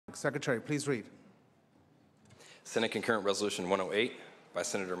Secretary, please read. Senate Concurrent Resolution 108 by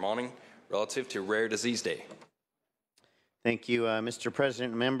Senator Monning relative to Rare Disease Day. Thank you, Mr.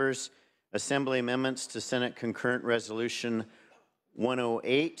 President and members. Assembly amendments to Senate Concurrent Resolution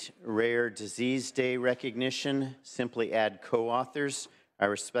 108, Rare Disease Day recognition. Simply add co-authors. I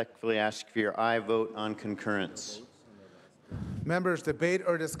respectfully ask for your aye vote on concurrence. Members, debate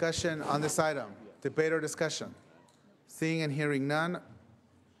or discussion on this item? Debate or discussion? Seeing and hearing none.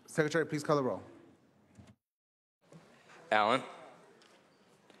 Secretary, please call the roll. Allen.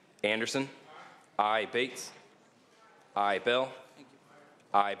 Anderson. Aye. Bates. Aye. Bell.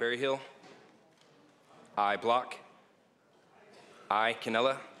 Aye. Berryhill. Aye. Block. Aye.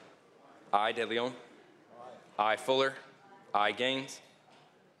 Canella. Aye. De Leon. Aye. Fuller. Aye. Gaines.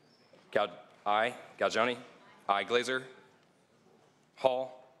 Aye. Galgiani. Aye. Glazer.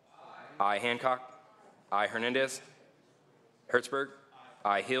 Hall. Aye. Hancock. Aye. Hernandez. Hertzberg.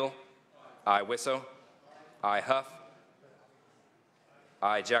 Aye. Hill. Aye. Wisso. Aye. Huff.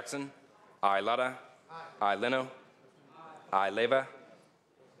 Aye. Jackson. Aye. Lada. Aye. Leno. Aye. Leva.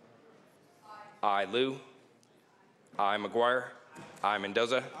 Aye. Liu. Aye. McGuire. Aye.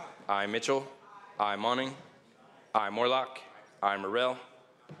 Mendoza. Aye. Mitchell. Aye. Monning. Aye. Morlock. Aye. Morrell.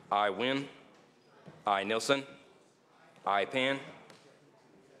 Aye. Wynn. Aye. Nilsson. Aye. Pan.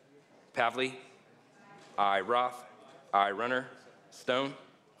 Pavley. Aye. Roth. Aye. Runner. Stone.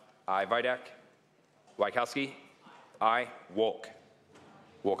 Aye. Vidak. Wykowski. Aye. Wolk.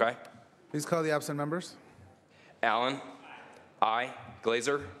 Wolk, aye. Please call the absent members. Allen. Aye.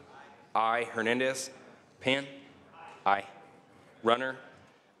 Glazer. Aye. Hernandez. Pan. Aye. Runner.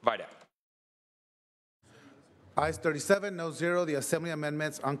 Vidak. Ayes 37, no 0. The Assembly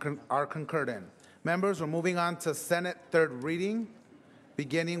amendments are concurred in. Members, we're moving on to Senate third reading,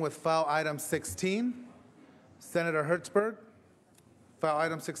 beginning with file item 16. Senator Hertzberg, file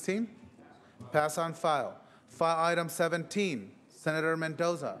item 16. Pass on file. File item 17, Senator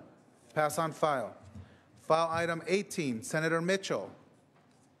Mendoza. Pass on file. File item 18, Senator Mitchell.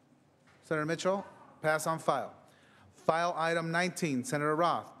 Senator Mitchell, pass on file. File item 19, Senator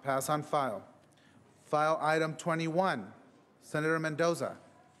Roth. Pass on file. File item 21, Senator Mendoza.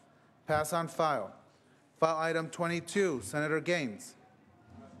 Pass on file. File item 22, Senator Gaines.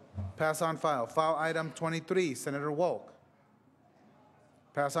 Pass on file. File item 23, Senator Wolk.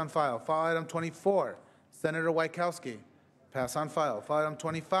 Pass on file. File item 24, Senator Wykowski. Pass on file. File item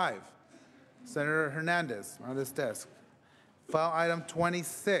 25, Senator Hernandez on this desk. File item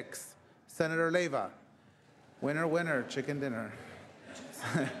 26, Senator Leva. Winner, winner, chicken dinner.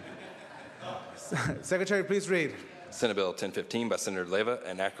 Secretary, please read. Senate Bill 1015 by Senator Leva,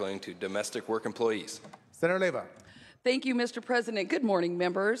 an act relating to domestic work employees. Senator Leva. Thank you, Mr. President. Good morning,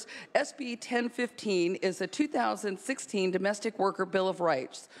 members. SB 1015 is a 2016 Domestic Worker Bill of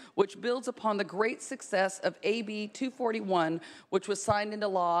Rights, which builds upon the great success of AB 241, which was signed into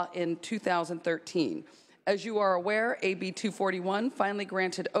law in 2013. As you are aware, AB 241 finally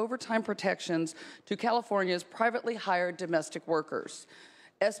granted overtime protections to California's privately hired domestic workers.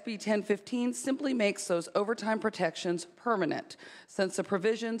 SB 1015 simply makes those overtime protections permanent, since the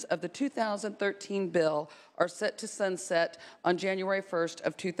provisions of the 2013 bill are set to sunset on January 1st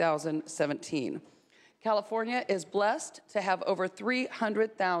of 2017. California is blessed to have over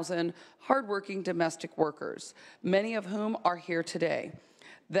 300,000 hardworking domestic workers, many of whom are here today,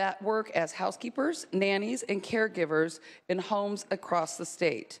 that work as housekeepers, nannies, and caregivers in homes across the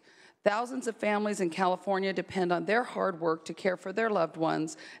state. Thousands of families in California depend on their hard work to care for their loved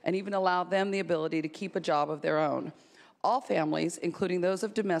ones and even allow them the ability to keep a job of their own. All families, including those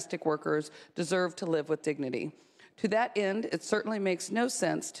of domestic workers, deserve to live with dignity. To that end, it certainly makes no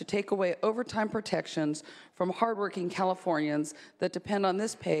sense to take away overtime protections from hardworking Californians that depend on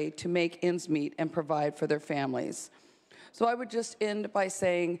this pay to make ends meet and provide for their families. So I would just end by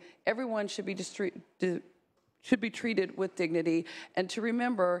saying everyone should be treated with dignity, and to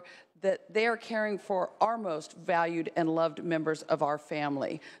remember that they are caring for our most valued and loved members of our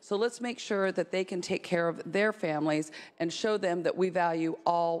family. So let's make sure that they can take care of their families and show them that we value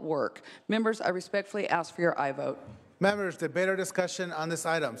all work. Members, I respectfully ask for your aye vote. Members, debate or discussion on this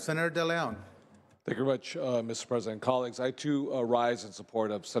item. Senator De Leon. Thank you very much, Mr. President. Colleagues, I too rise in support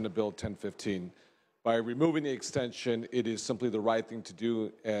of Senate Bill 1015. By removing the extension, it is simply the right thing to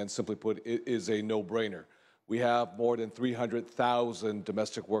do, and simply put, it is a no-brainer. We have more than 300,000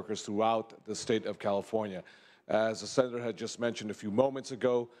 domestic workers throughout the state of California. As the Senator had just mentioned a few moments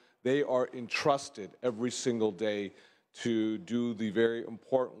ago, they are entrusted every single day to do the very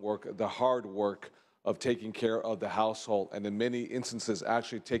important work, the hard work of taking care of the household, and in many instances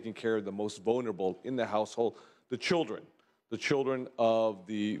actually taking care of the most vulnerable in the household, the children. the children of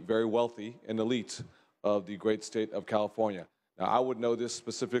the very wealthy and elite of the great state of California. Now, I would know this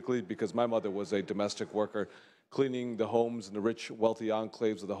specifically because my mother was a domestic worker cleaning the homes in the rich, wealthy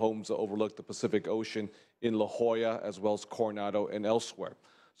enclaves of the homes that overlook the Pacific Ocean in La Jolla, as well as Coronado and elsewhere.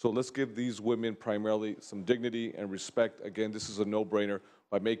 So let's give these women primarily some dignity and respect. Again, this is a no-brainer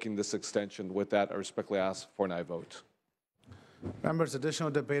by making this extension. With that, I respectfully ask for an aye vote. Members, additional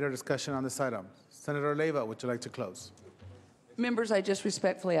debate or discussion on this item. Senator Leyva, would you like to close? Members, I just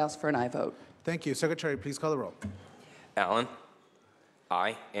respectfully ask for an aye vote. Thank you. Secretary, please call the roll. Allen.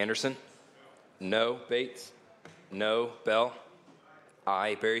 Aye. Anderson. No. Bates. No. Bell.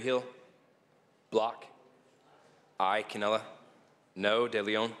 Aye. Berryhill. Block. Aye. Canella. No. De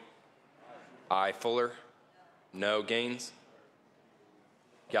Leon. Aye. Fuller. No. Gaines.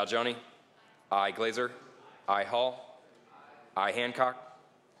 Galgiani. Aye. Glazer. Aye. Hall. Aye. Hancock.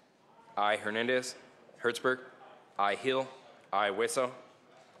 Aye. Hernandez. Hertzberg. Aye. Hill. Aye. Hueso.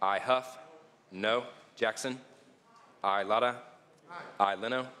 Aye. Huff. No. Jackson. Aye. Lara. Aye.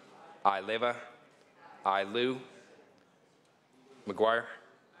 Leno. Aye. Leyva. Aye. Liu. McGuire.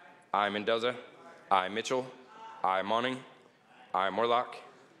 Aye. Mendoza. Aye. Mitchell. Aye. Monning. Aye. Morlock.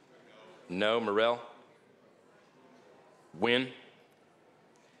 No. Morrell. Wynn.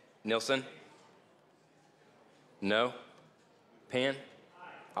 Nilsson. No. Pan.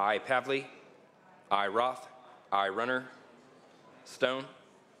 Aye. Pavley. Aye. Roth. Aye. Runner. Stone.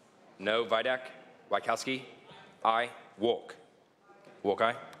 No. Vidak. Wykowski. Aye. Wolk. Wolk,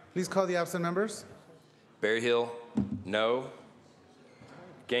 aye. Please call the absent members. Berryhill. No.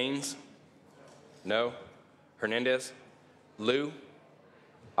 Gaines. No. Hernandez. Liu.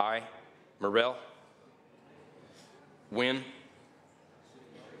 Aye. Morrell. Wynn.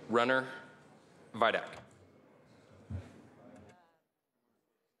 Runner. Vidak.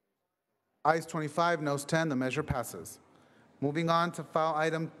 Ayes 25, noes 10, the measure passes. Moving on to file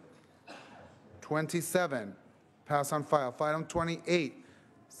item 27, pass on file. File item 28,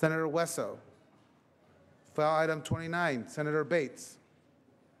 Senator Hueso. File item 29, Senator Bates.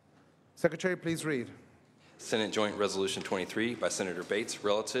 Secretary, please read. Senate Joint Resolution 23 by Senator Bates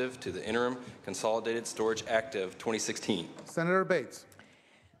relative to the Interim Consolidated Storage Act of 2016. Senator Bates.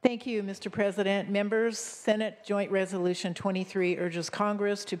 Thank you, Mr. President. Members, Senate Joint Resolution 23 urges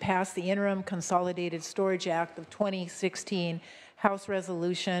Congress to pass the Interim Consolidated Storage Act of 2016, House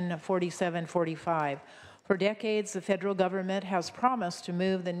Resolution 4745. For decades, the federal government has promised to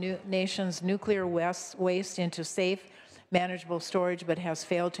move the nation's nuclear waste into safe, manageable storage, but has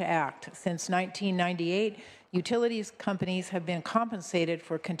failed to act. Since 1998, utilities companies have been compensated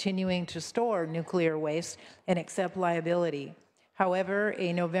for continuing to store nuclear waste and accept liability. However,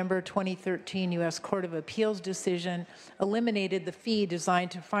 a November 2013 U.S. Court of Appeals decision eliminated the fee designed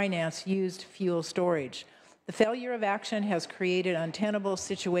to finance used fuel storage. The failure of action has created untenable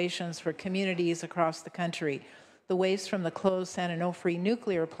situations for communities across the country. The waste from the closed San Onofre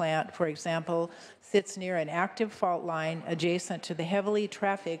nuclear plant, for example, sits near an active fault line adjacent to the heavily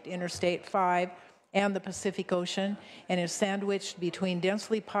trafficked Interstate 5 and the Pacific Ocean and is sandwiched between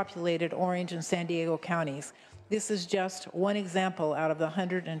densely populated Orange and San Diego counties. This is just one example out of the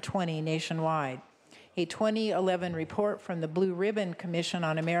 120 nationwide. A 2011 report from the Blue Ribbon Commission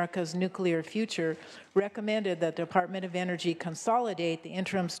on America's Nuclear Future recommended that the Department of Energy consolidate the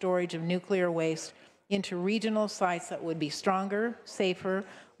interim storage of nuclear waste into regional sites that would be stronger, safer,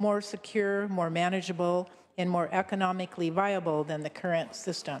 more secure, more manageable, and more economically viable than the current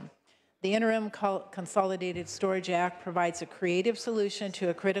system. The Interim Consolidated Storage Act provides a creative solution to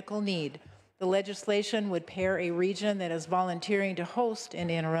a critical need. The legislation would pair a region that is volunteering to host an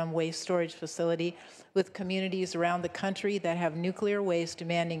interim waste storage facility with communities around the country that have nuclear waste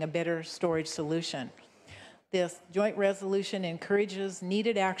demanding a better storage solution. This joint resolution encourages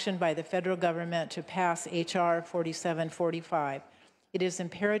needed action by the federal government to pass H.R. 4745. It is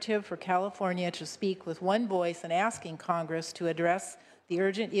imperative for California to speak with one voice in asking Congress to address the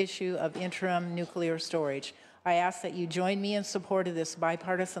urgent issue of interim nuclear storage. I ask that you join me in support of this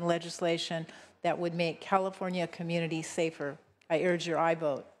bipartisan legislation that would make California communities safer. I urge your aye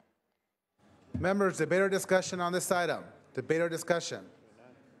vote. Members, debate or discussion on this item? Debate or discussion?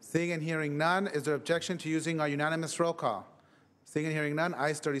 Seeing and hearing none, is there objection to using our unanimous roll call? Seeing and hearing none,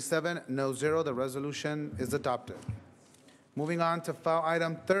 ayes 37, no 0, the resolution is adopted. Moving on to file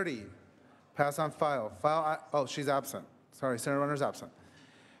item 30, pass on file. Oh, she's absent. Sorry, Senator Runner's absent.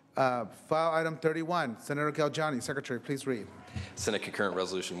 File item 31, Senator Galgiani. Secretary, please read. Senate Concurrent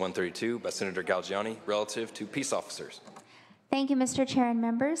Resolution 132 by Senator Galgiani relative to peace officers. Thank you, Mr. Chair and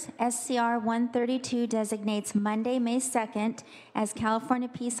members. SCR 132 designates Monday, May 2nd as California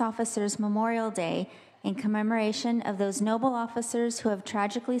Peace Officers Memorial Day in commemoration of those noble officers who have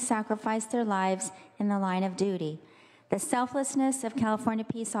tragically sacrificed their lives in the line of duty. The selflessness of California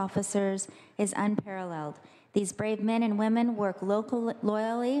peace officers is unparalleled. These brave men and women work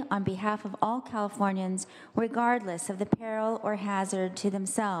loyally on behalf of all Californians, regardless of the peril or hazard to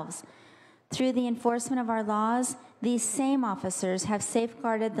themselves. Through the enforcement of our laws, these same officers have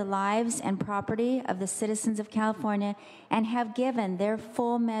safeguarded the lives and property of the citizens of California and have given their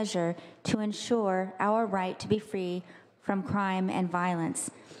full measure to ensure our right to be free from crime and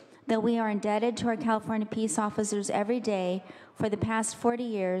violence. Though we are indebted to our California peace officers every day, for the past 40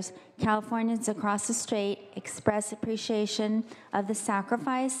 years, Californians across the state express appreciation of the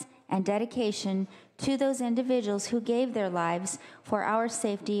sacrifice and dedication to those individuals who gave their lives for our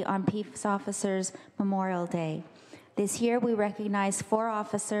safety on Peace Officers Memorial Day. This year, we recognize 4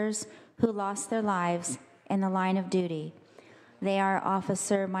 officers who lost their lives in the line of duty. They are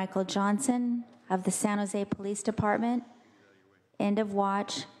Officer Michael Johnson of the San Jose Police Department, end of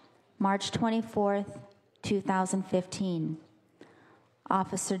watch, March 24th, 2015.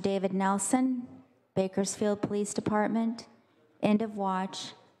 Officer David Nelson, Bakersfield Police Department, end of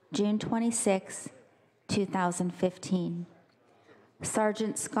watch, June 26, 2015.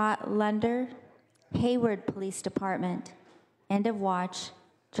 Sergeant Scott Lunder, Hayward Police Department, end of watch,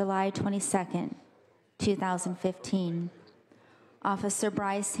 July 22, 2015. Officer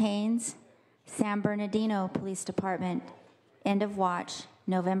Bryce Haynes, San Bernardino Police Department, end of watch,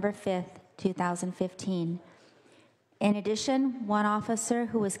 November 5, 2015. In addition, 1 officer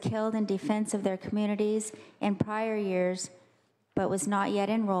who was killed in defense of their communities in prior years but was not yet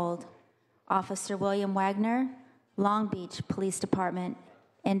enrolled, Officer William Wagner, Long Beach Police Department,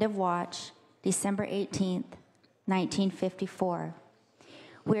 end of watch, December 18, 1954.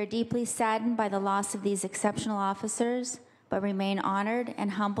 We are deeply saddened by the loss of these exceptional officers, but remain honored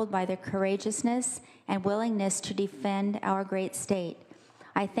and humbled by their courageousness and willingness to defend our great state.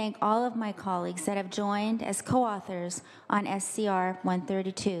 I thank all of my colleagues that have joined as co-authors on SCR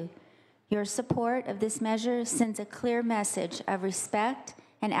 132. Your support of this measure sends a clear message of respect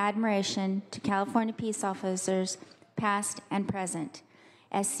and admiration to California peace officers, past and present.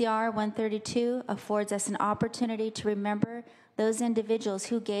 SCR 132 affords us an opportunity to remember those individuals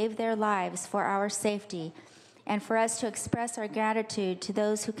who gave their lives for our safety, and for us to express our gratitude to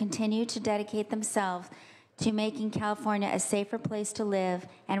those who continue to dedicate themselves to making California a safer place to live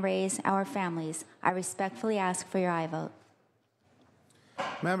and raise our families. I respectfully ask for your aye vote.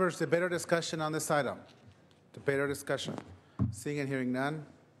 Members, debate or discussion on this item? Debate or discussion? Seeing and hearing none.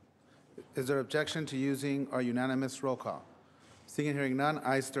 Is there objection to using our unanimous roll call? Seeing and hearing none,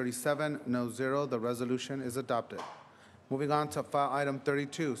 ayes 37, no 0. The resolution is adopted. Moving on to file item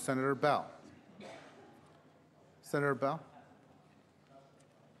 32, Senator Bell. Senator Bell?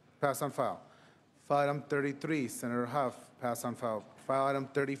 Pass on file. File item 33, Senator Huff. Pass on file. File item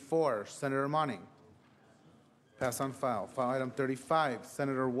 34, Senator Monning. Pass on file. File item 35,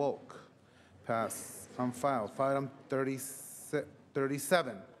 Senator Wolk. Pass on file. File item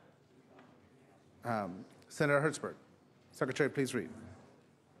 37, Senator Hertzberg. Secretary, please read.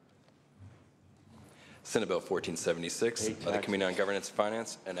 Senate Bill 1476 by the Committee on Governance and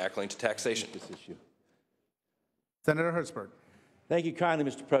Finance and Act to Taxation. Senator Hertzberg. Thank you kindly,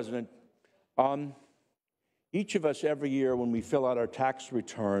 Mr. President. Each of us every year when we fill out our tax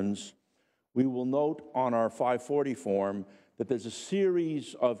returns, we will note on our 540 form that there's a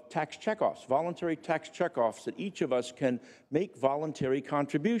series of tax checkoffs, voluntary tax checkoffs that each of us can make voluntary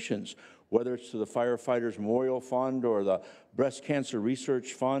contributions, whether it's to the Firefighters Memorial Fund or the Breast Cancer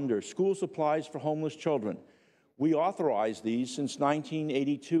Research Fund or school supplies for homeless children. We authorized these since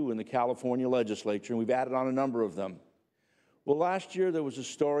 1982 in the California legislature, and we've added on a number of them. Well, last year there was a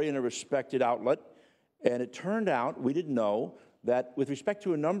story in a respected outlet, and it turned out, we didn't know, that with respect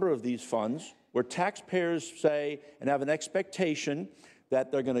to a number of these funds, where taxpayers say and have an expectation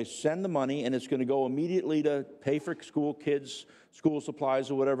that they're going to send the money and it's going to go immediately to pay for school kids, school supplies,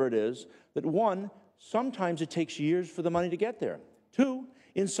 or whatever it is, that 1, sometimes it takes years for the money to get there. 2,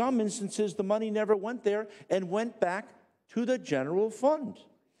 in some instances, the money never went there and went back to the general fund.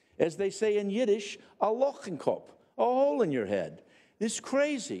 As they say in Yiddish, a Lochenkopf, a hole in your head. This is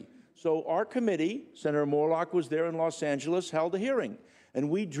crazy. So our committee, Senator Morlock was there in Los Angeles, held a hearing. And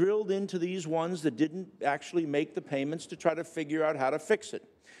we drilled into these ones that didn't actually make the payments to try to figure out how to fix it.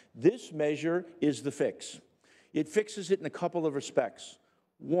 This measure is the fix. It fixes it in a couple of respects.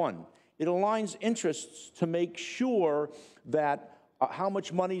 1, it aligns interests to make sure that how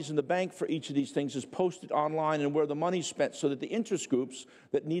much money is in the bank for each of these things is posted online and where the money's spent so that the interest groups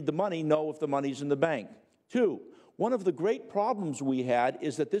that need the money know if the money's in the bank. 2, One of the great problems we had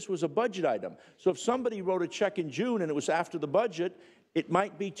is that this was a budget item. So if somebody wrote a check in June and it was after the budget, it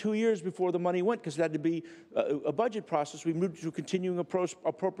might be 2 years before the money went because it had to be a budget process. We moved to a continuing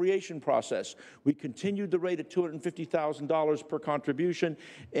appropriation process. We continued the rate at $250,000 per contribution,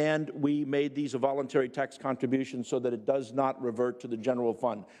 and we made these a voluntary tax contribution so that it does not revert to the general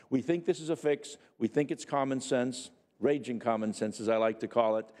fund. We think this is a fix. We think it's common sense, raging common sense, as I like to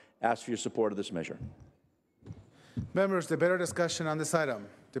call it. Ask for your support of this measure. Members, debate or discussion on this item?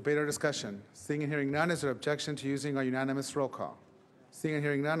 Debate or discussion? Seeing and hearing none, is there objection to using a unanimous roll call? Seeing and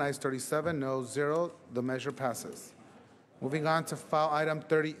hearing none, ayes 37, no 0. The measure passes. Moving on to file item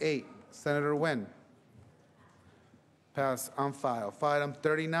 38, Senator Nguyen. Pass on file. File item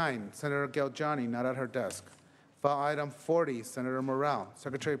 39, Senator Galgiani, not at her desk. File item 40, Senator Morrell.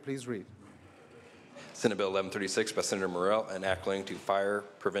 Secretary, please read. Senate Bill 1136 by Senator Morrell, an act relating to fire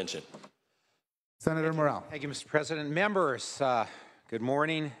prevention. Senator Morrell. Thank you, Mr. President. Members, good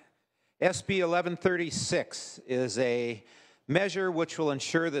morning. SB 1136 is a measure which will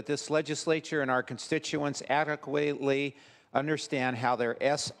ensure that this legislature and our constituents adequately understand how their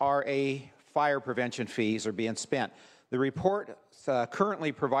SRA fire prevention fees are being spent. The reports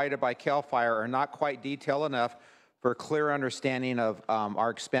currently provided by CAL FIRE are not quite detailed enough for a clear understanding of our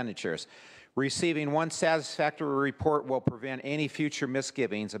expenditures. Receiving one satisfactory report will prevent any future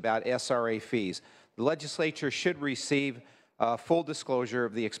misgivings about SRA fees. The legislature should receive full disclosure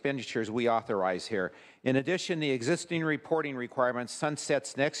of the expenditures we authorize here. In addition, the existing reporting requirement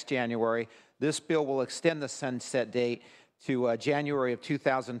sunsets next January. This bill will extend the sunset date to January of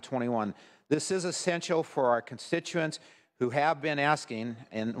 2021. This is essential for our constituents who have been asking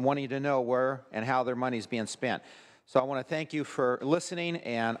and wanting to know where and how their money is being spent. So I want to thank you for listening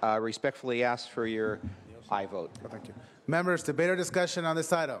and respectfully ask for your aye vote. Thank you. Members, debate or discussion on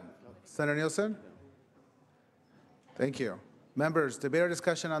this item? Senator Nielsen? Thank you. Members, debate or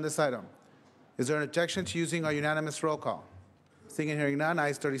discussion on this item? Is there an objection to using a unanimous roll call? Seeing and hearing none,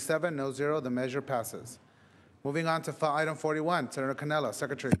 ayes 37, no 0. The measure passes. Moving on to file item 41, Senator Cannella.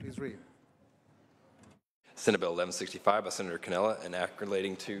 Secretary, please read. Senate Bill 1165 by Senator Cannella, an act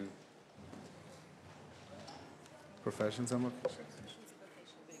relating to Professions and vocations.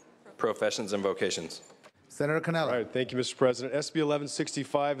 professions and vocations. Senator Cannella. All right, thank you, Mr. President. SB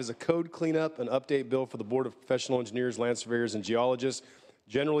 1165 is a code cleanup and update bill for the Board of Professional Engineers, Land Surveyors, and Geologists.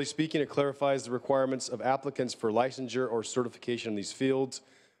 Generally speaking, it clarifies the requirements of applicants for licensure or certification in these fields.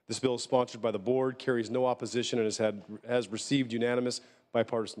 This bill is sponsored by the board, carries no opposition, and has received unanimous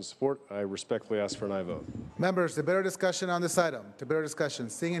bipartisan support. I respectfully ask for an aye vote. Members, debate or discussion on this item? Debate or discussion?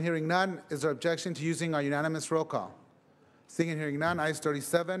 Seeing and hearing none, is there objection to using a unanimous roll call? Seeing and hearing none, ayes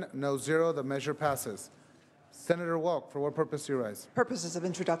 37, no 0. The measure passes. Senator Walk, for what purpose do you rise? Purposes of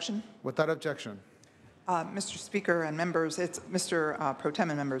introduction. Without objection. Mr. Speaker and members, it's Mr. Pro Tem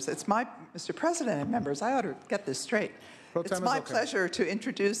and members, Mr. President and members, I ought to get this straight. Pro Tem It's is my okay. pleasure to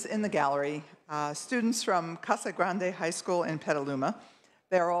introduce in the gallery students from Casa Grande High School in Petaluma.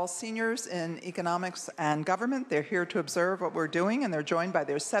 They're all seniors in economics and government. They're here to observe what we're doing, and they're joined by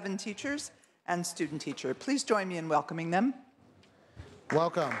their 7 teachers and student teacher. Please join me in welcoming them.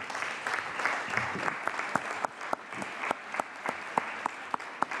 Welcome.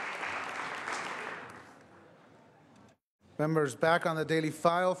 Members, back on the daily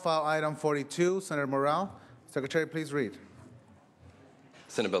file, file item 42, Senator Morrell. Secretary, please read.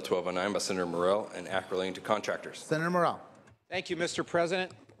 Senate Bill 1209 by Senator Morrell, an act relating to contractors. Senator Morrell. Thank you, Mr.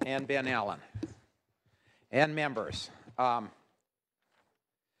 President and Ben Allen and members. Okay,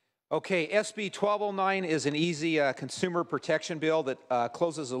 SB 1209 is an easy consumer protection bill that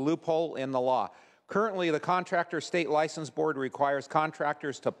closes a loophole in the law. Currently, the Contractor State License Board requires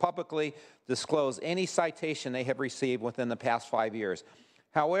contractors to publicly disclose any citation they have received within the past 5 years.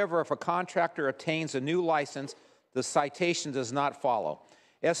 However, if a contractor obtains a new license, the citation does not follow.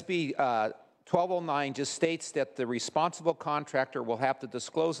 SB 1209 just states that the responsible contractor will have to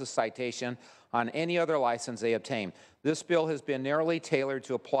disclose the citation on any other license they obtain. This bill has been narrowly tailored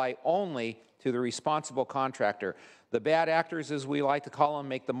to apply only to the responsible contractor. The bad actors, as we like to call them,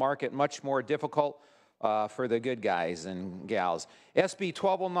 make the market much more difficult for the good guys and gals. SB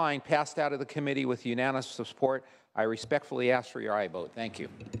 1209 passed out of the committee with unanimous support. I respectfully ask for your aye vote. Thank you.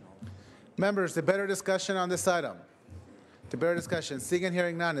 Members, debate or discussion on this item? Debate or discussion? Seeing and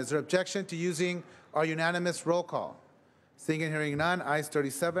hearing none, is there objection to using our unanimous roll call? Seeing and hearing none, ayes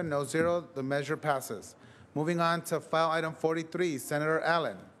 37, no 0. The measure passes. Moving on to file item 43, Senator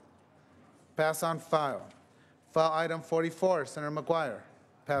Allen. Pass on file. File item 44, Senator McGuire.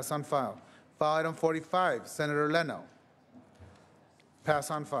 Pass on file. File item 45, Senator Leno.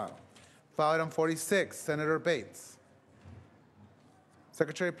 Pass on file. file item 46, Senator Bates.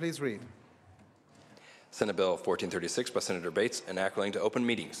 Secretary, please read. Senate Bill 1436 by Senator Bates, and act relating to open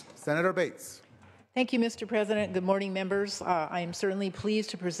meetings. Senator Bates. Thank you, Mr. President. Good morning, members. I am certainly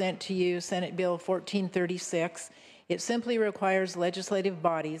pleased to present to you Senate Bill 1436. It simply requires legislative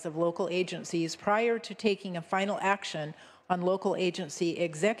bodies of local agencies, prior to taking a final action on local agency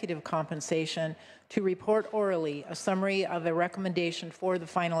executive compensation, to report orally a summary of a recommendation for the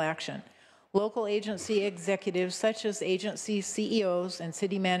final action. Local agency executives, such as agency CEOs and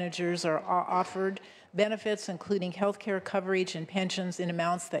city managers, are offered benefits including health care coverage and pensions in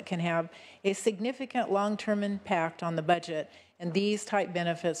amounts that can have a significant long-term impact on the budget, and these type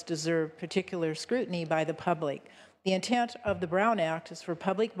benefits deserve particular scrutiny by the public. The intent of the Brown Act is for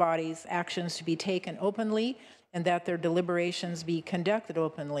public bodies' actions to be taken openly and that their deliberations be conducted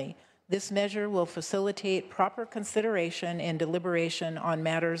openly. This measure will facilitate proper consideration and deliberation on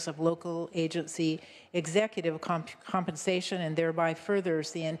matters of local agency executive compensation, and thereby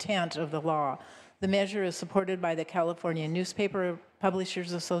furthers the intent of the law. The measure is supported by the California Newspaper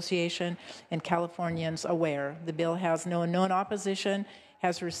Publishers Association and Californians Aware. The bill has no known opposition,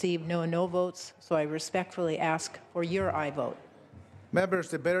 has received no no votes, so I respectfully ask for your aye vote. Members,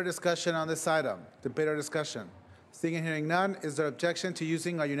 debate or discussion on this item? Debate or discussion? Seeing and hearing none, is there objection to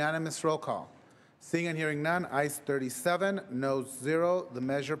using a unanimous roll call? Seeing and hearing none, ayes 37, noes 0. The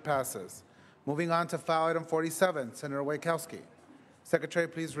measure passes. Moving on to file item 47, Senator Wachowski. Secretary,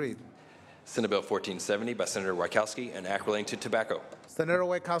 please read. Senate Bill 1470 by Senator Wachowski, and act relating to tobacco. Senator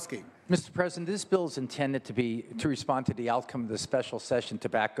Wachowski. Mr. President, this bill is intended to respond to the outcome of the special session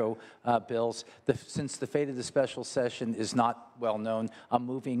tobacco bills. Since the fate of the special session is not well known, I'm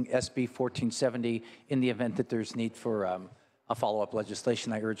moving SB 1470 in the event that there's need for a follow-up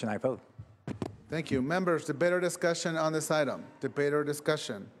legislation. I urge and I vote. Thank you. Members, debate or discussion on this item? Debate or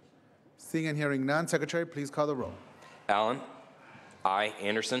discussion? Seeing and hearing none, Secretary, please call the roll. Allen. Aye.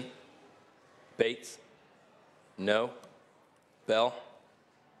 Anderson. Bates. No. Bell.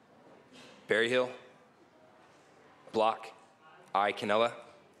 Berryhill. Block. Aye. Canella.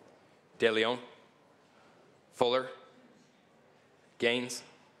 De Leon. Fuller. Gaines.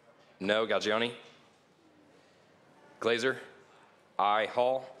 No. Galgioni. Glazer. Aye.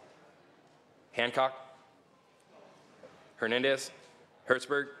 Hall. Hancock. Hernandez.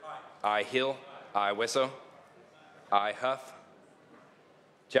 Hertzberg. Aye. Hill. Aye. Wesso. Aye. Huff.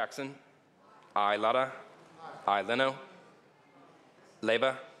 Jackson. Aye. Lara. Aye. Leno.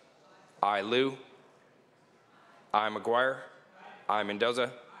 Leyva. Aye. Liu. Aye. McGuire. Aye.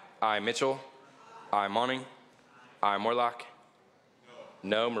 Mendoza. Aye. Mitchell. Aye. Monning. Aye. Morlock.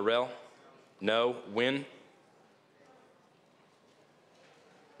 No. Morrell. No. Wynn.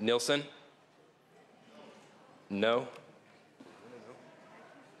 Nilsen. No.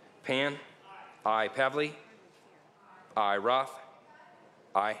 Pan. Aye. Pavley. Aye. Roth.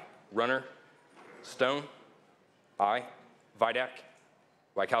 Aye. Runner. Stone. Aye. Vidak.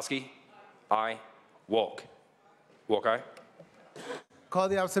 Wachowski. Aye. Wolk. Wolk, aye. Call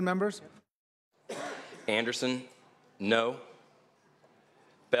the absent members. Anderson. No.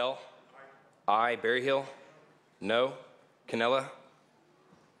 Bell. Aye. Berryhill. No. Canella.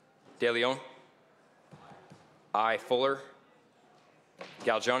 De Leon. Aye. Fuller.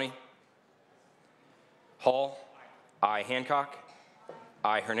 Galgioni. Hall. Aye. Hancock.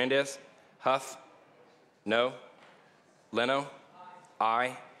 Aye. Hernandez. Huff. No. Leno.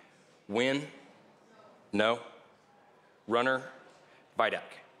 Aye. Wynn. No. Runner. Vidak.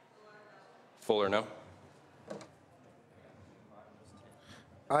 Fuller, no.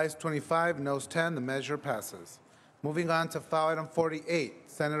 Ayes 25, noes 10. The measure passes. Moving on to file item 48,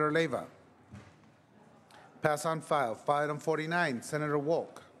 Senator Leyva. Pass on file. File item 49, Senator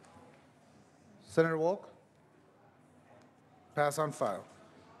Wolk. Senator Wolk? Pass on file.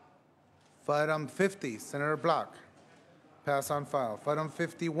 File item 50, Senator Block. Pass on file. File item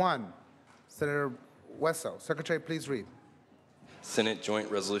 51, Senator Wesso. Secretary, please read. Senate Joint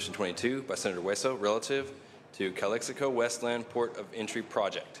Resolution 22 by Senator Wesso relative to Calexico Westland Port of Entry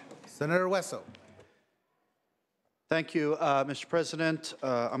Project. Senator Wesso. Thank you, Mr. President.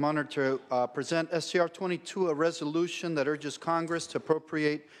 I'm honored to present SCR 22, a resolution that urges Congress to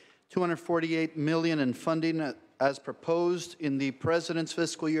appropriate $248 million in funding as proposed in the President's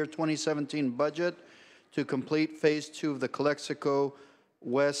fiscal year 2017 budget to complete Phase 2 of the Calexico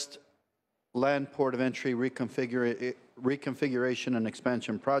West Land Port of Entry reconfiguration and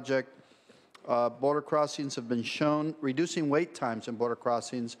expansion project. Border crossings have been shown, reducing wait times in border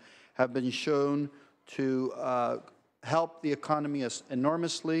crossings have been shown to help the economy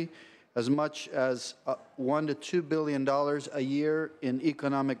enormously, as much as $1 to $2 billion a year in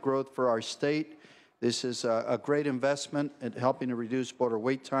economic growth for our state. This is a great investment in helping to reduce border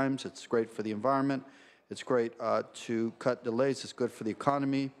wait times. It's great for the environment. It's great to cut delays. It's good for the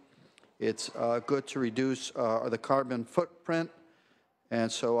economy. It's good to reduce the carbon footprint.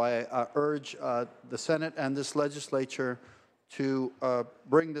 And so I urge the Senate and this legislature to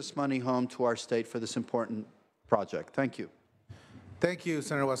bring this money home to our state for this important project. Thank you. Thank you,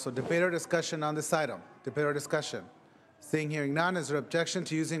 Senator Wessel. Debate or discussion on this item? Debate or discussion? Seeing, hearing none, is there objection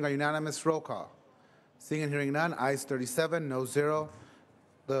to using a unanimous roll call? Seeing and hearing none, ayes 37, no 0.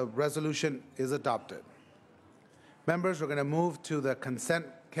 The resolution is adopted. Members, we're going to move to the consent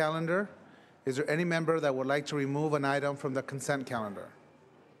calendar. Is there any member that would like to remove an item from the consent calendar?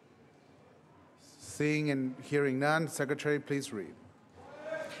 Seeing and hearing none, Secretary, please read.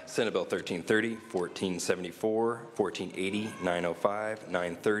 Senate Bill 1330, 1474, 1480, 905,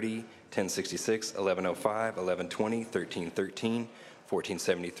 930, 1066, 1105, 1120, 1313,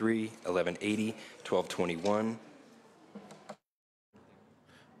 1473, 1180, 1221.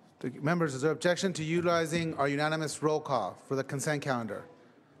 Members, is there objection to utilizing our unanimous roll call for the consent calendar?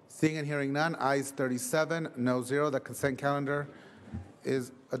 Seeing and hearing none, ayes 37, no 0. The consent calendar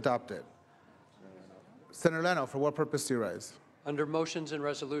is adopted. Senator Leno, for what purpose do you rise? Under motions and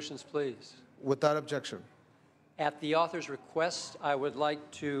resolutions, please. Without objection. At the author's request, I would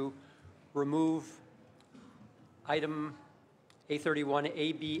like to remove item A31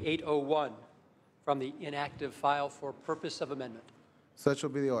 AB 801 from the inactive file for purpose of amendment. Such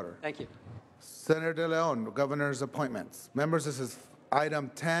will be the order. Thank you. Senator De Leon, Governor's appointments. Members, this is item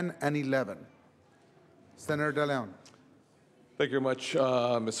 10 and 11. Senator De Leon. Thank you very much,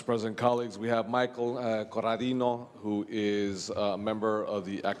 Mr. President. Colleagues, we have Michael Corradino, who is a member of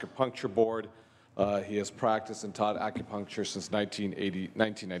the Acupuncture Board. He has practiced and taught acupuncture since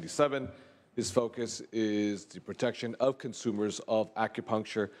 1997. His focus is the protection of consumers of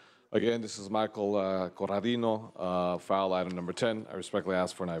acupuncture. Again, this is Michael Corradino, file item number 10. I respectfully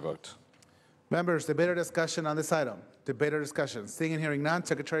ask for an aye vote. Members, debate or discussion on this item? Debate or discussion? Seeing and hearing none,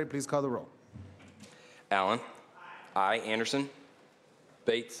 Secretary, please call the roll. Allen. Aye. Anderson.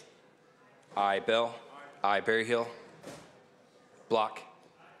 Bates. Aye. Bell. Aye. Berryhill. Block.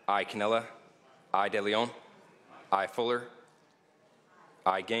 Aye. Canella. Aye. De Leon. Aye. Fuller.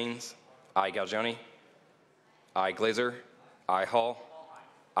 Aye. Gaines. Aye. Galgiani. Aye. Glazer. Aye. Hall.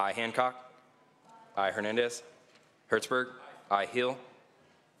 Aye. Hancock. Aye. Hernandez. Hertzberg. Aye. Hill.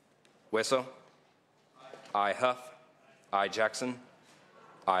 Wesso. Aye. Huff. Aye. Jackson.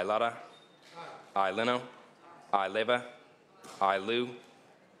 Aye. Lara. Aye. Leno. Aye. Leva. Aye. Liu.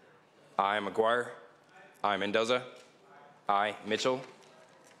 Aye. McGuire. Aye. Mendoza. Aye. Mitchell.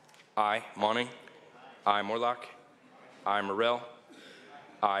 Aye. Monning. Aye. Morlock. Aye. Morrell.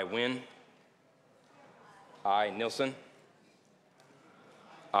 Aye. Wynn. Aye. Nilsson.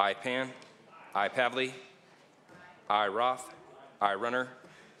 Aye. Pan. Aye. Pavley. Aye. Roth. Aye. Runner.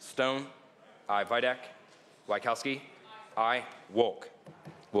 Stone. Aye. Vidak. Wykowski. Aye. Wolk.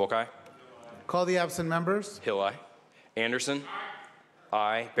 Wolk, aye. Call the absent members. Hill, aye. Anderson.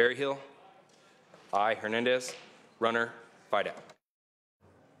 Aye. Berryhill. Aye. Hernandez. Runner. Vidak.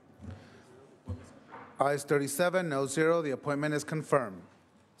 Ayes 37, no 0. The appointment is confirmed.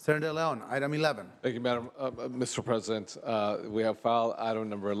 Senator De Leon, item 11. Thank you, Madam Mr. President. We have file item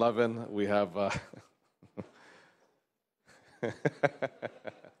number 11. We have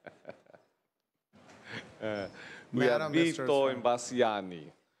Vito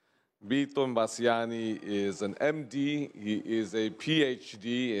Imbasciani. Vito Imbasciani is an MD. He is a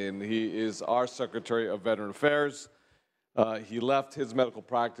PhD, and he is our Secretary of Veteran Affairs. He left his medical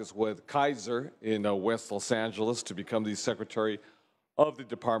practice with Kaiser in West Los Angeles to become the Secretary of the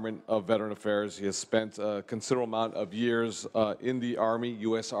Department of Veteran Affairs. He has spent a considerable amount of years in the Army,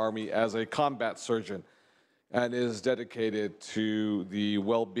 U.S. Army, as a combat surgeon, and is dedicated to the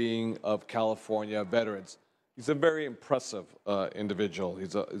well-being of California veterans. He's a very impressive individual.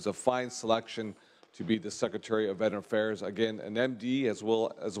 He's a fine selection to be the Secretary of Veteran Affairs. Again, an MD as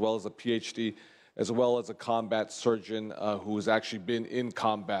well as a PhD, as well as a combat surgeon who has actually been in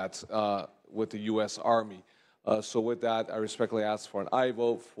combat with the U.S. Army. So with that, I respectfully ask for an aye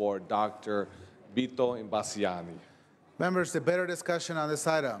vote for Dr. Vito Imbasciani. Members, debate or discussion on this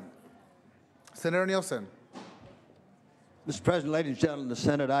item? Senator Nielsen. Mr. President, ladies and gentlemen, the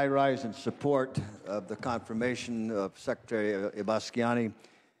Senate, I rise in support of the confirmation of Secretary Imbasciani.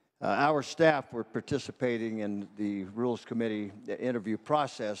 Our staff were participating in the Rules Committee interview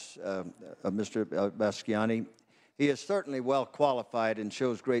process of Mr. Imbasciani. He is certainly well qualified and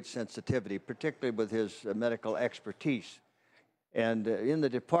shows great sensitivity, particularly with his medical expertise. And in the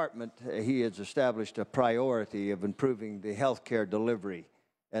department, he has established a priority of improving the health care delivery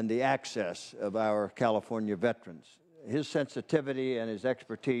and the access of our California veterans. His sensitivity and his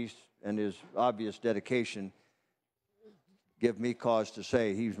expertise and his obvious dedication give me cause to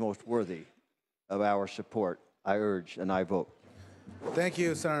say he's most worthy of our support. I urge and I vote. Thank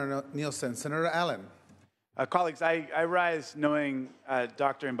you, Senator Nielsen. Senator Allen. Colleagues, I rise knowing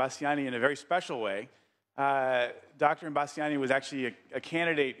Dr. Imbassiani in a very special way. Dr. Imbassiani was actually a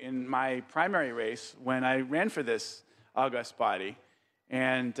candidate in my primary race when I ran for this august body.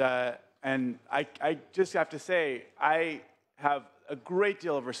 And I just have to say, I have a great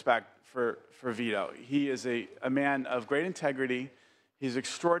deal of respect for Vito. He is a man of great integrity. He's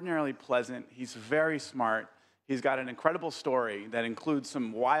extraordinarily pleasant. He's very smart. He's got an incredible story that includes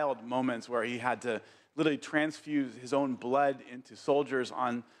some wild moments where he had to literally transfuse his own blood into soldiers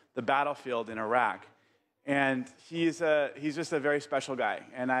on the battlefield in Iraq. And he's just a very special guy.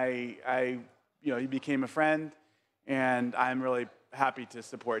 And he became a friend, and I'm really happy to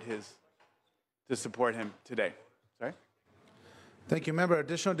support him today. Sorry. Thank you. Member,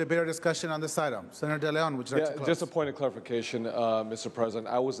 additional debate or discussion on this item. Senator De Leon, would you like to close? Just a point of clarification, Mr. President.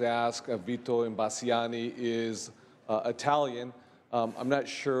 I was asked if Vito Imbassiani is Italian. I'm not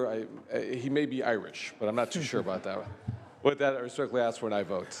sure. He may be Irish, but I'm not too sure about that. With that, I respectfully ask for an aye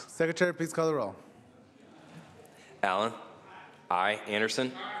vote. Secretary, please call the roll. Allen. Aye.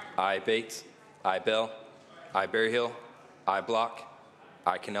 Anderson. Aye. Bates. Aye. Bell. Aye. Berryhill. Aye. Block.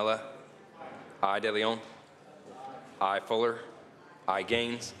 Aye. Canella. Aye. De Leon. Aye. Fuller. Aye.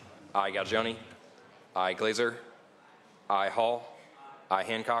 Gaines. Aye. Galgiani. Aye. Glazer. Aye. Hall. Aye.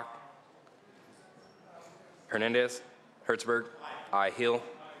 Hancock. Hernandez. Hertzberg. Aye. Hill.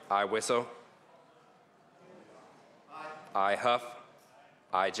 Aye. Wisso. Aye. Huff.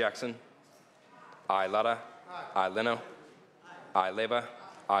 Aye. Jackson. Aye. Lada. Aye. Leno. Aye. Leva.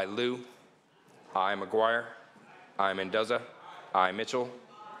 Aye. Liu. Aye. McGuire. Aye. Mendoza. Aye. Mitchell.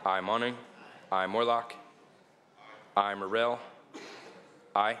 Aye. Monning. Aye. Morlock. Aye. Morrell.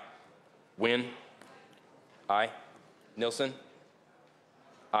 Aye. Wynn. Aye. Nilsson.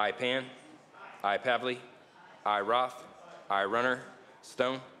 Aye. Pan. Aye. Pavley. Aye. Roth. Aye. Runner.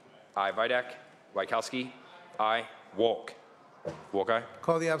 Stone. Aye. Vidak. Wykowski. Aye. Wolk. Wolk, aye.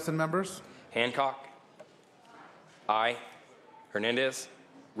 Call the absent members. Hancock. Aye. Hernandez.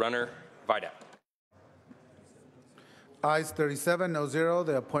 Runner. Vidak. Ayes 37, no 0.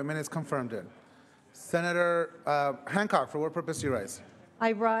 The appointment is confirmed. Senator Hancock, for what purpose do you rise?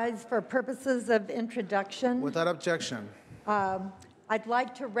 I rise for purposes of introduction. Without objection. I'd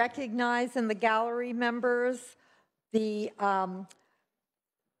like to recognize in the gallery members the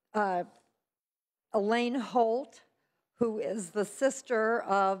Elaine Holt, who is the sister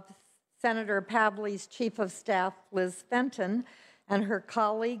of Senator Pavley's Chief of Staff, Liz Fenton, and her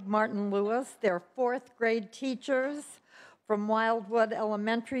colleague, Martin Lewis. They're fourth grade teachers from Wildwood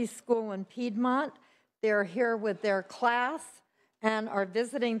Elementary School in Piedmont. They're here with their class and are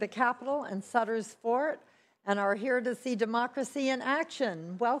visiting the Capitol and Sutter's Fort and are here to see democracy in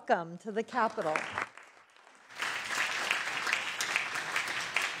action. Welcome to the Capitol.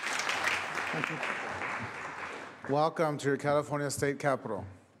 Welcome to your California State Capitol.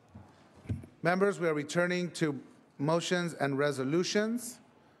 Members, we are returning to motions and resolutions.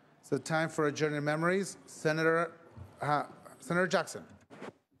 It's the time for adjourned memories. Senator Jackson.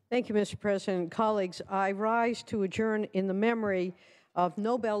 Thank you, Mr. President. Colleagues, I rise to adjourn in the memory of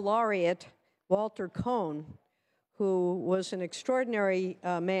Nobel laureate Walter Kohn, who was an extraordinary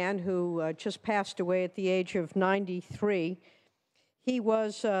man who just passed away at the age of 93. He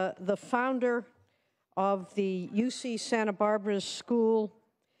was the founder of the UC Santa Barbara School,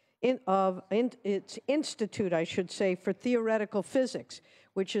 its institute, I should say, for theoretical physics,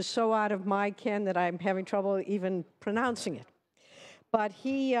 which is so out of my ken that I'm having trouble even pronouncing it. But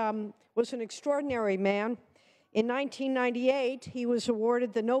he was an extraordinary man. In 1998, he was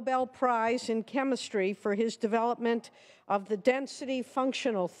awarded the Nobel Prize in Chemistry for his development of the density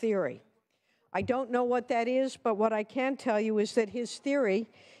functional theory. I don't know what that is, but what I can tell you is that his theory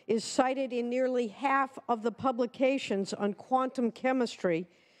is cited in nearly half of the publications on quantum chemistry,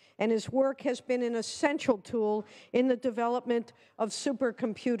 and his work has been an essential tool in the development of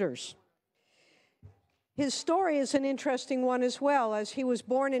supercomputers. His story is an interesting one as well, as he was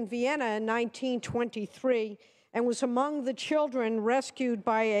born in Vienna in 1923 and was among the children rescued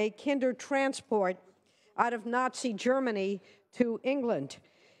by a kinder transport out of Nazi Germany to England.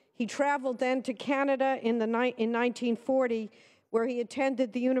 He traveled then to Canada in 1940, where he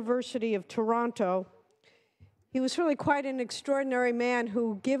attended the University of Toronto. He was really quite an extraordinary man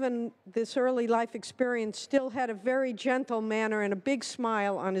who, given this early life experience, still had a very gentle manner and a big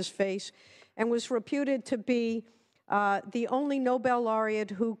smile on his face, and was reputed to be the only Nobel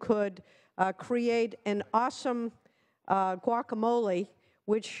laureate who could create an awesome guacamole,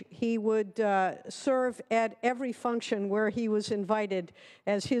 which he would serve at every function where he was invited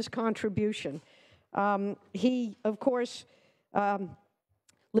as his contribution. He, of course,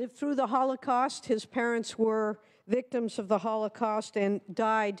 lived through the Holocaust. His parents were victims of the Holocaust and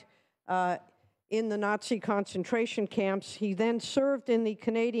died in the Nazi concentration camps. He then served in the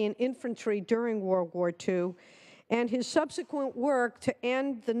Canadian infantry during World War II, and his subsequent work to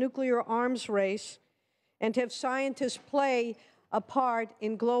end the nuclear arms race and to have scientists play a part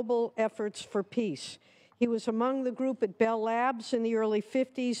in global efforts for peace. He was among the group at Bell Labs in the early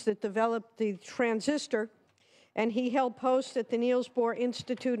 50s that developed the transistor, and he held posts at the Niels Bohr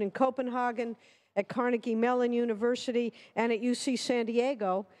Institute in Copenhagen, at Carnegie Mellon University, and at UC San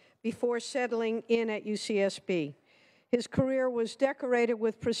Diego before settling in at UCSB. His career was decorated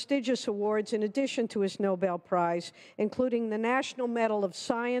with prestigious awards in addition to his Nobel Prize, including the National Medal of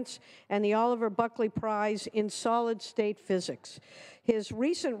Science and the Oliver Buckley Prize in Solid-State Physics. His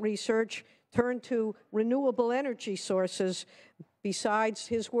recent research turned to renewable energy sources, besides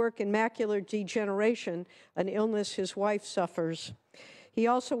his work in macular degeneration, an illness his wife suffers. He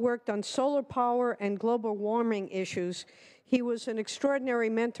also worked on solar power and global warming issues. He was an extraordinary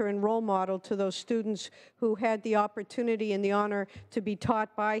mentor and role model to those students who had the opportunity and the honor to be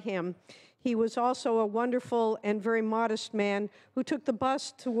taught by him. He was also a wonderful and very modest man who took the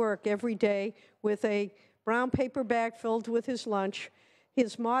bus to work every day with a brown paper bag filled with his lunch.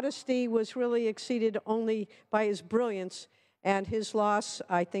 His modesty was really exceeded only by his brilliance, and his loss,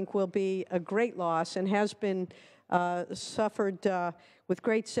 I think, will be a great loss and has been suffered with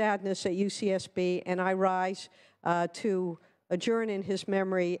great sadness at UCSB, and I rise to adjourn in his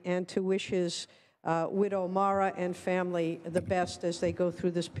memory and to wish his widow Mara and family the best as they go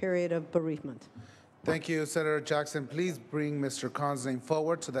through this period of bereavement. Thank you, Senator Jackson. Please bring Mr. Khan's name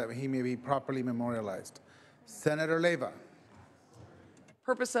forward so that he may be properly memorialized. Senator Leyva.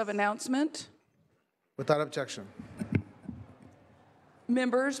 Purpose of announcement. Without objection.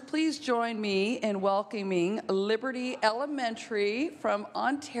 Members, please join me in welcoming Liberty Elementary from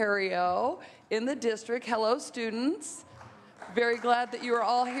Ontario in the district. Hello, students. Very glad that you are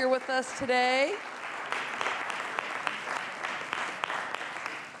all here with us today.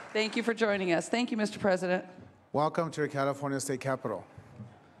 Thank you for joining us. Thank you, Mr. President. Welcome to your California State Capitol.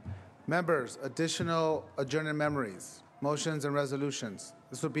 Members, additional adjourned memories, motions and resolutions.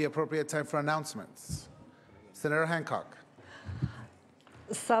 This would be appropriate time for announcements. Senator Hancock.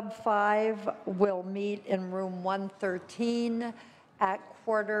 Sub 5 will meet in room 113 at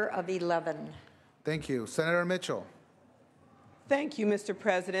 11:15. Thank you. Senator Mitchell. Thank you, Mr.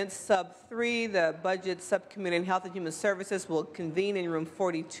 President. Sub 3, the Budget Subcommittee on Health and Human Services will convene in room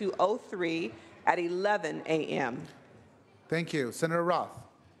 4203 at 11 a.m. Thank you. Senator Roth.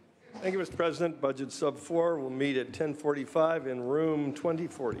 Thank you, Mr. President. Budget Sub 4 will meet at 10:45 in room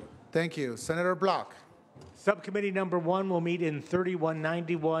 2040. Thank you. Senator Block. Subcommittee number 1 will meet in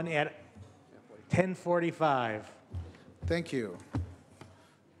 3191 at 10:45. Thank you.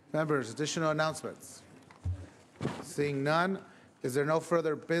 Members, additional announcements. Seeing none, is there no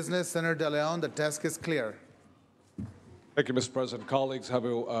further business? Senator De Leon, the desk is clear. Thank you, Mr. President. Colleagues, have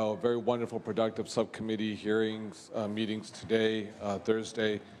a very wonderful, productive subcommittee hearings, meetings today,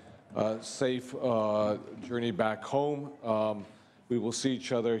 Thursday. Safe journey back home. We will see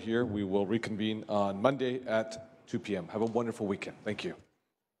each other here. We will reconvene on Monday at 2 p.m. Have a wonderful weekend. Thank you.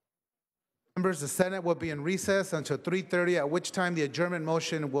 Members, the Senate will be in recess until 3:30, at which time the adjournment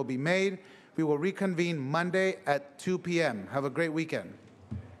motion will be made. We will reconvene Monday at 2 p.m. Have a great weekend.